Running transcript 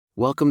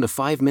Welcome to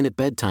 5-Minute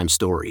Bedtime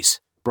Stories,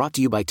 brought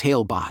to you by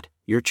Talebot,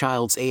 your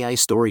child's AI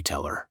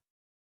storyteller.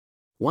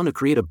 Want to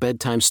create a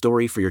bedtime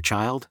story for your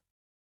child?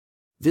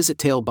 Visit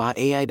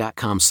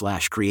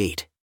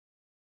talebotai.com/create.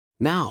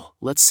 Now,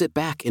 let's sit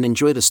back and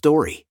enjoy the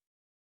story.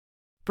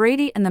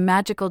 Brady and the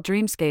Magical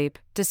Dreamscape,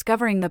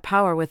 Discovering the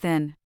Power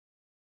Within.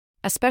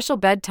 A special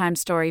bedtime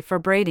story for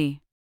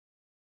Brady.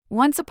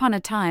 Once upon a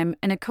time,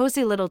 in a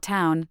cozy little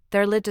town,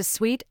 there lived a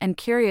sweet and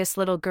curious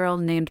little girl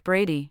named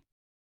Brady.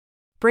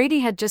 Brady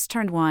had just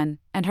turned 1,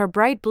 and her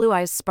bright blue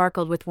eyes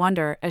sparkled with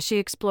wonder as she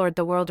explored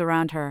the world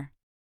around her.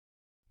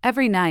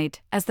 Every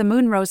night, as the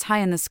moon rose high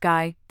in the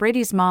sky,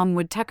 Brady's mom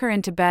would tuck her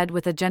into bed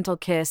with a gentle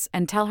kiss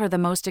and tell her the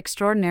most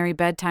extraordinary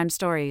bedtime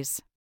stories.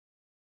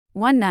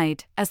 One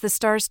night, as the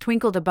stars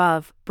twinkled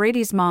above,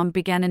 Brady's mom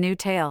began a new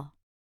tale.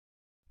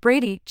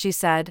 "Brady," she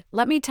said,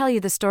 "let me tell you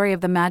the story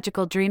of the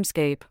magical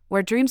dreamscape,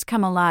 where dreams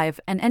come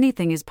alive and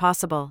anything is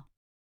possible."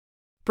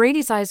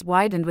 Brady's eyes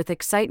widened with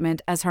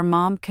excitement as her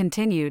mom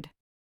continued.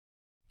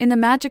 In the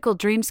magical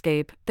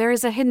dreamscape, there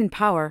is a hidden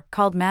power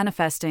called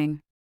manifesting.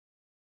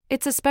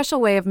 It's a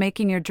special way of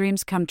making your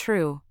dreams come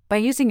true, by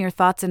using your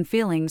thoughts and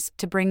feelings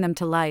to bring them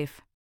to life.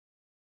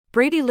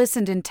 Brady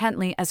listened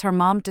intently as her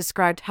mom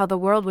described how the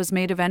world was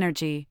made of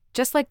energy,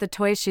 just like the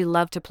toys she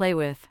loved to play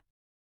with.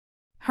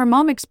 Her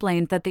mom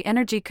explained that the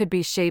energy could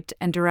be shaped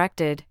and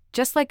directed,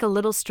 just like a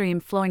little stream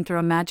flowing through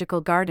a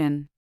magical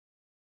garden.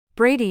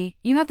 "Brady,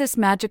 you have this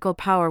magical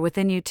power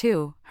within you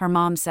too," her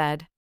mom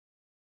said.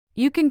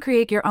 "You can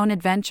create your own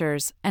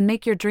adventures and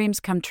make your dreams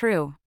come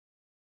true."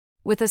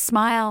 With a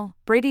smile,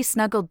 Brady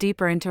snuggled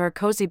deeper into her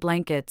cozy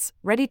blankets,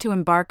 ready to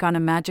embark on a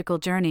magical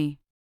journey.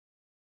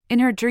 In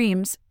her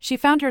dreams, she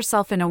found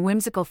herself in a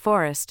whimsical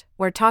forest,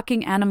 where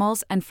talking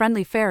animals and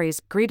friendly fairies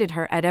greeted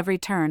her at every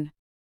turn.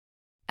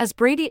 As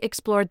Brady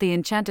explored the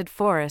enchanted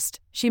forest,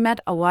 she met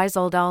a wise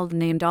old owl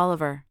named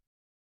Oliver.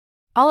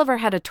 Oliver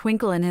had a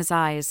twinkle in his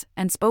eyes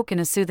and spoke in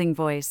a soothing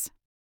voice.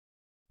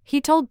 He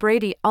told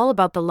Brady all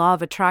about the law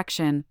of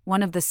attraction,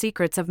 one of the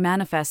secrets of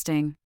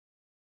manifesting.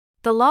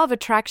 "The law of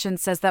attraction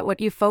says that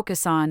what you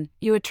focus on,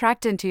 you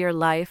attract into your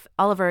life,"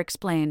 Oliver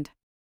explained.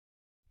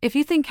 "If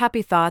you think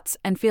happy thoughts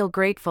and feel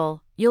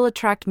grateful, you'll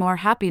attract more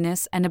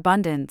happiness and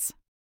abundance."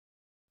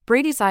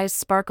 Brady's eyes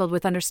sparkled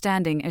with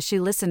understanding as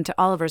she listened to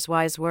Oliver's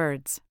wise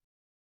words.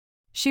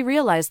 She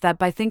realized that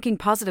by thinking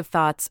positive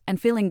thoughts and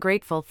feeling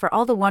grateful for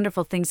all the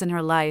wonderful things in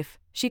her life,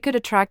 she could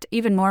attract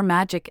even more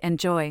magic and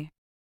joy.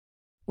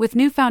 With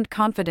newfound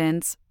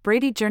confidence,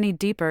 Brady journeyed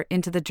deeper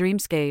into the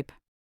dreamscape.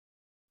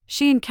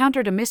 She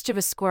encountered a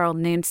mischievous squirrel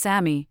named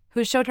Sammy,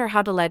 who showed her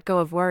how to let go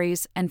of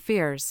worries and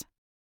fears.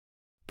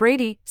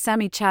 "Brady,"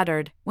 Sammy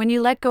chattered, "when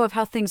you let go of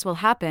how things will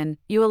happen,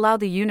 you allow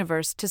the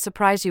universe to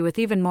surprise you with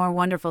even more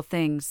wonderful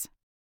things."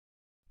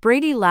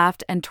 Brady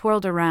laughed and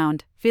twirled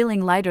around,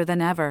 feeling lighter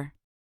than ever.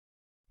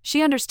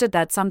 She understood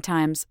that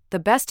sometimes, the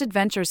best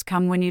adventures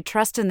come when you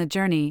trust in the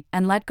journey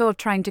and let go of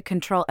trying to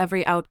control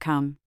every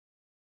outcome.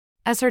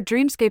 As her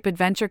dreamscape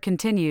adventure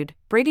continued,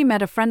 Brady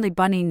met a friendly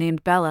bunny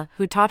named Bella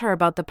who taught her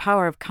about the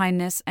power of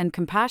kindness and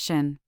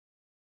compassion.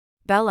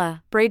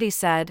 "Bella," Brady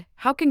said,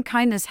 "how can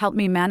kindness help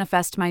me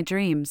manifest my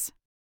dreams?"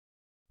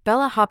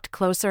 Bella hopped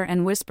closer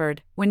and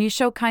whispered, "When you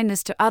show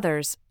kindness to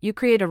others, you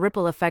create a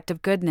ripple effect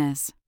of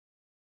goodness.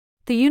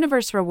 The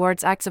universe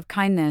rewards acts of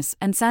kindness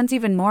and sends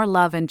even more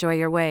love and joy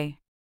your way."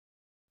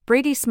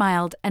 Brady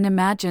smiled and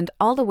imagined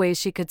all the ways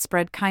she could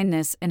spread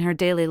kindness in her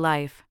daily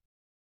life.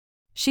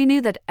 She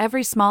knew that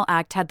every small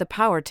act had the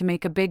power to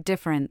make a big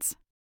difference.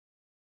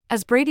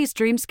 As Brady's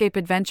dreamscape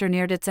adventure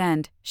neared its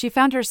end, she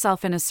found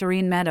herself in a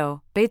serene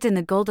meadow, bathed in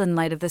the golden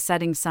light of the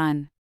setting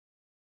sun.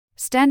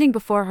 Standing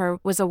before her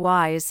was a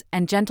wise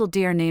and gentle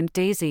deer named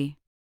Daisy.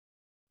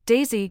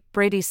 "Daisy,"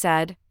 Brady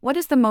said, "what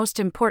is the most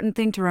important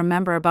thing to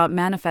remember about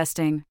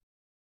manifesting?"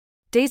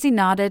 Daisy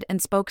nodded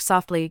and spoke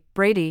softly,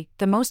 "Brady,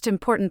 the most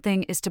important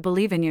thing is to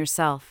believe in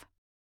yourself.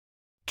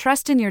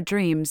 Trust in your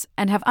dreams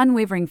and have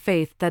unwavering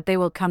faith that they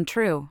will come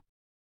true.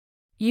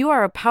 You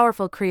are a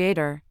powerful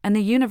creator, and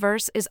the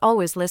universe is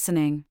always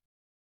listening."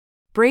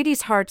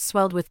 Brady's heart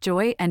swelled with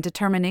joy and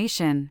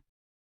determination.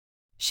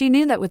 She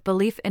knew that with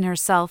belief in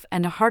herself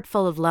and a heart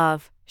full of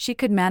love, she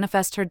could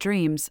manifest her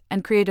dreams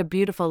and create a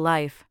beautiful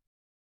life.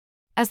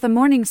 As the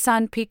morning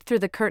sun peeked through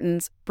the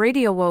curtains,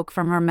 Brady awoke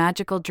from her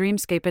magical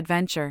dreamscape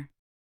adventure.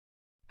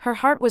 Her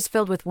heart was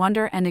filled with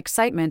wonder and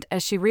excitement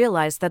as she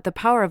realized that the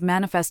power of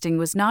manifesting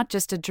was not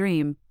just a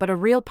dream, but a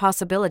real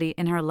possibility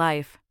in her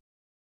life.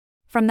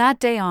 From that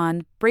day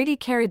on, Brady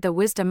carried the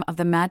wisdom of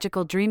the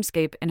magical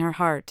dreamscape in her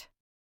heart.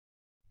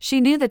 She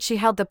knew that she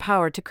held the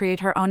power to create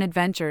her own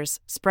adventures,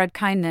 spread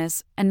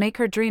kindness, and make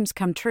her dreams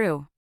come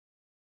true.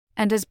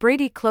 And as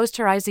Brady closed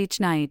her eyes each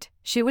night,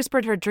 she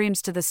whispered her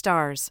dreams to the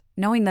stars,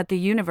 knowing that the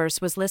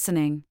universe was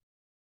listening.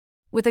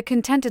 With a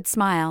contented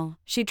smile,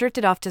 she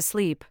drifted off to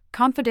sleep,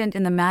 confident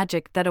in the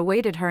magic that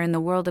awaited her in the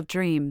world of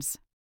dreams.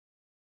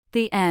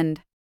 The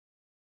end.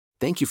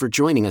 Thank you for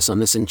joining us on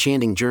this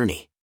enchanting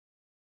journey.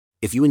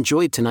 If you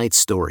enjoyed tonight's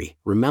story,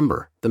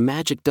 remember, the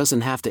magic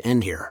doesn't have to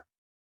end here.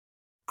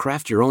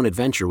 Craft your own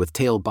adventure with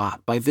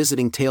Talebot by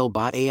visiting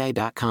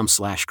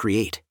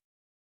talebotai.com/create.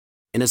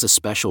 And as a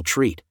special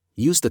treat,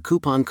 use the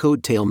coupon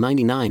code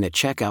TALE99 at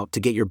checkout to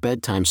get your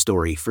bedtime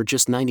story for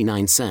just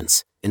 99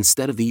 cents,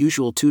 instead of the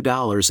usual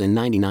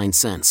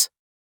 $2.99.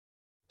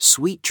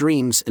 Sweet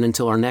dreams, and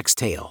until our next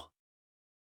tale.